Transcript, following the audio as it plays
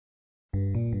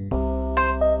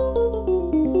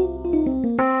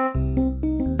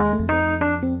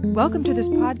Welcome to this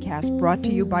podcast brought to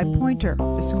you by Pointer,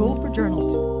 the School for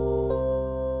Journalists.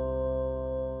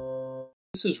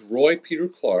 This is Roy Peter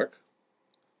Clark,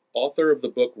 author of the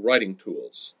book Writing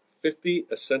Tools, 50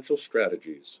 Essential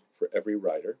Strategies for Every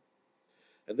Writer.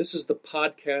 And this is the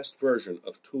podcast version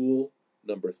of tool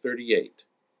number 38.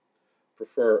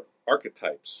 Prefer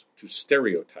archetypes to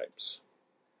stereotypes.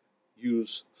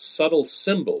 Use subtle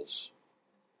symbols,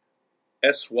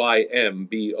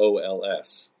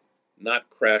 SYMBOLS,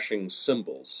 not crashing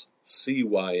cymbals,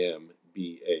 CYMBALS.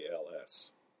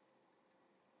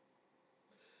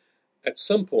 At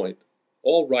some point,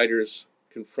 all writers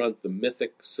confront the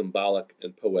mythic, symbolic,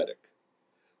 and poetic,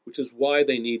 which is why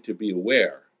they need to be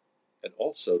aware, and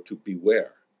also to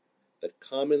beware, that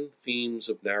common themes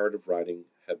of narrative writing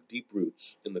have deep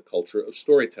roots in the culture of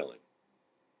storytelling.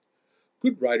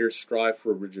 Good writers strive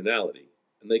for originality,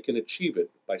 and they can achieve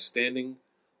it by standing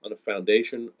on a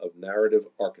foundation of narrative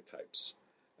archetypes,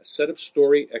 a set of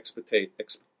story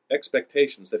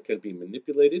expectations that can be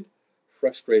manipulated,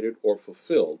 frustrated, or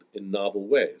fulfilled in novel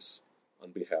ways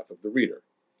on behalf of the reader.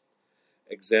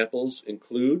 Examples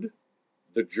include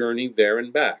the journey there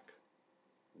and back,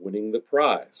 winning the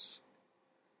prize,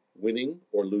 winning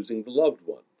or losing the loved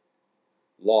one,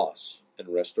 loss and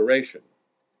restoration,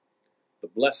 the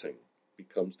blessing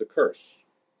becomes the curse,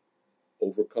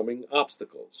 overcoming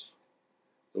obstacles,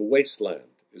 the wasteland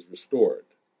is restored,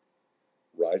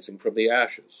 rising from the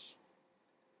ashes,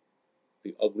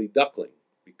 the ugly duckling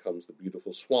becomes the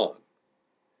beautiful swan,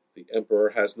 the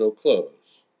emperor has no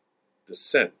clothes,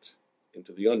 descent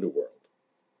into the underworld.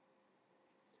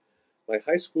 My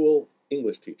high school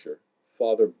English teacher,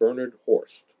 Father Bernard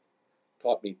Horst,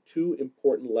 taught me two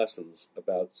important lessons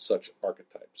about such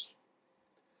archetypes.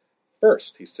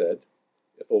 First, he said,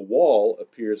 if a wall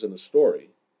appears in a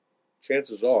story,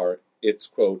 chances are it's,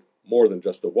 quote, more than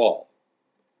just a wall.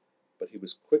 But he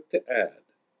was quick to add,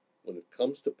 when it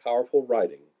comes to powerful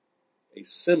writing, a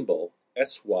symbol,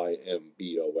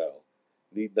 SYMBOL,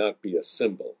 need not be a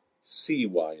symbol,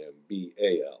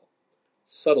 CYMBAL.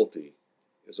 Subtlety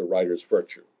is a writer's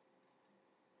virtue.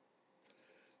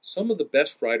 Some of the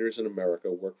best writers in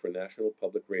America work for National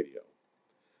Public Radio.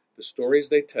 The stories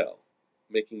they tell,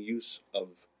 making use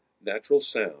of natural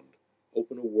sound,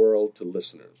 open a world to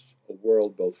listeners, a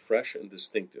world both fresh and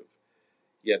distinctive,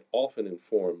 yet often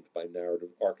informed by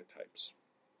narrative archetypes.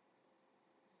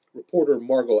 Reporter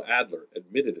Margot Adler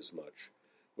admitted as much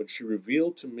when she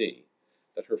revealed to me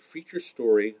that her feature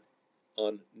story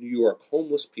on New York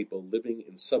homeless people living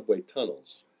in subway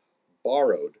tunnels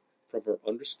borrowed from her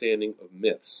understanding of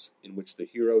myths in which the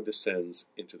hero descends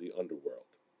into the underworld.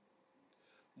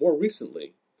 More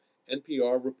recently,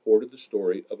 NPR reported the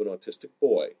story of an autistic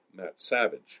boy, Matt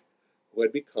Savage, who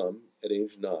had become, at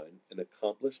age 9, an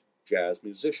accomplished jazz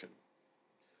musician.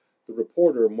 The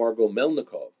reporter, Margot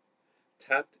Melnikov,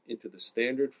 tapped into the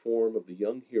standard form of the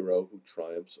young hero who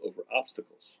triumphs over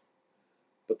obstacles.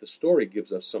 But the story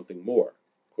gives us something more.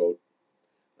 Quote,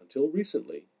 until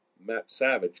recently, Matt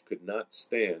Savage could not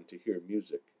stand to hear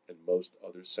music and most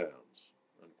other sounds.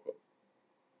 Unquote.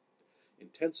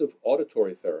 Intensive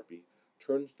auditory therapy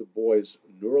turns the boy's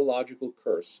neurological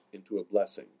curse into a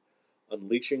blessing,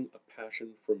 unleashing a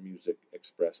passion for music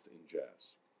expressed in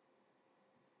jazz.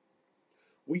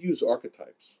 We use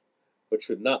archetypes, but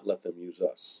should not let them use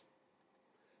us.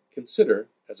 Consider,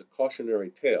 as a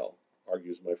cautionary tale,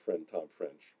 argues my friend Tom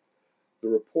French, the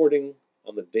reporting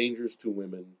on the dangers to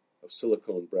women of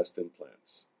silicone breast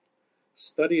implants.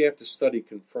 Study after study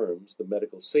confirms the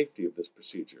medical safety of this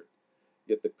procedure,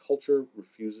 yet the culture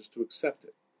refuses to accept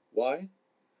it. Why?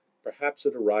 Perhaps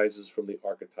it arises from the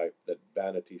archetype that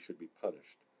vanity should be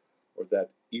punished, or that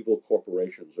evil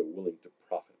corporations are willing to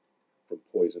profit from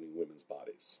poisoning women's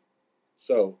bodies.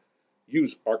 So,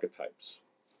 use archetypes.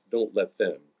 Don't let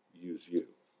them use you.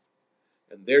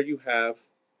 And there you have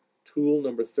tool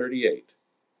number 38.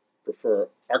 Prefer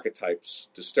archetypes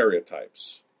to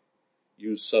stereotypes.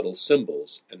 Use subtle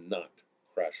symbols and not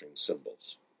crashing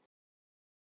cymbals.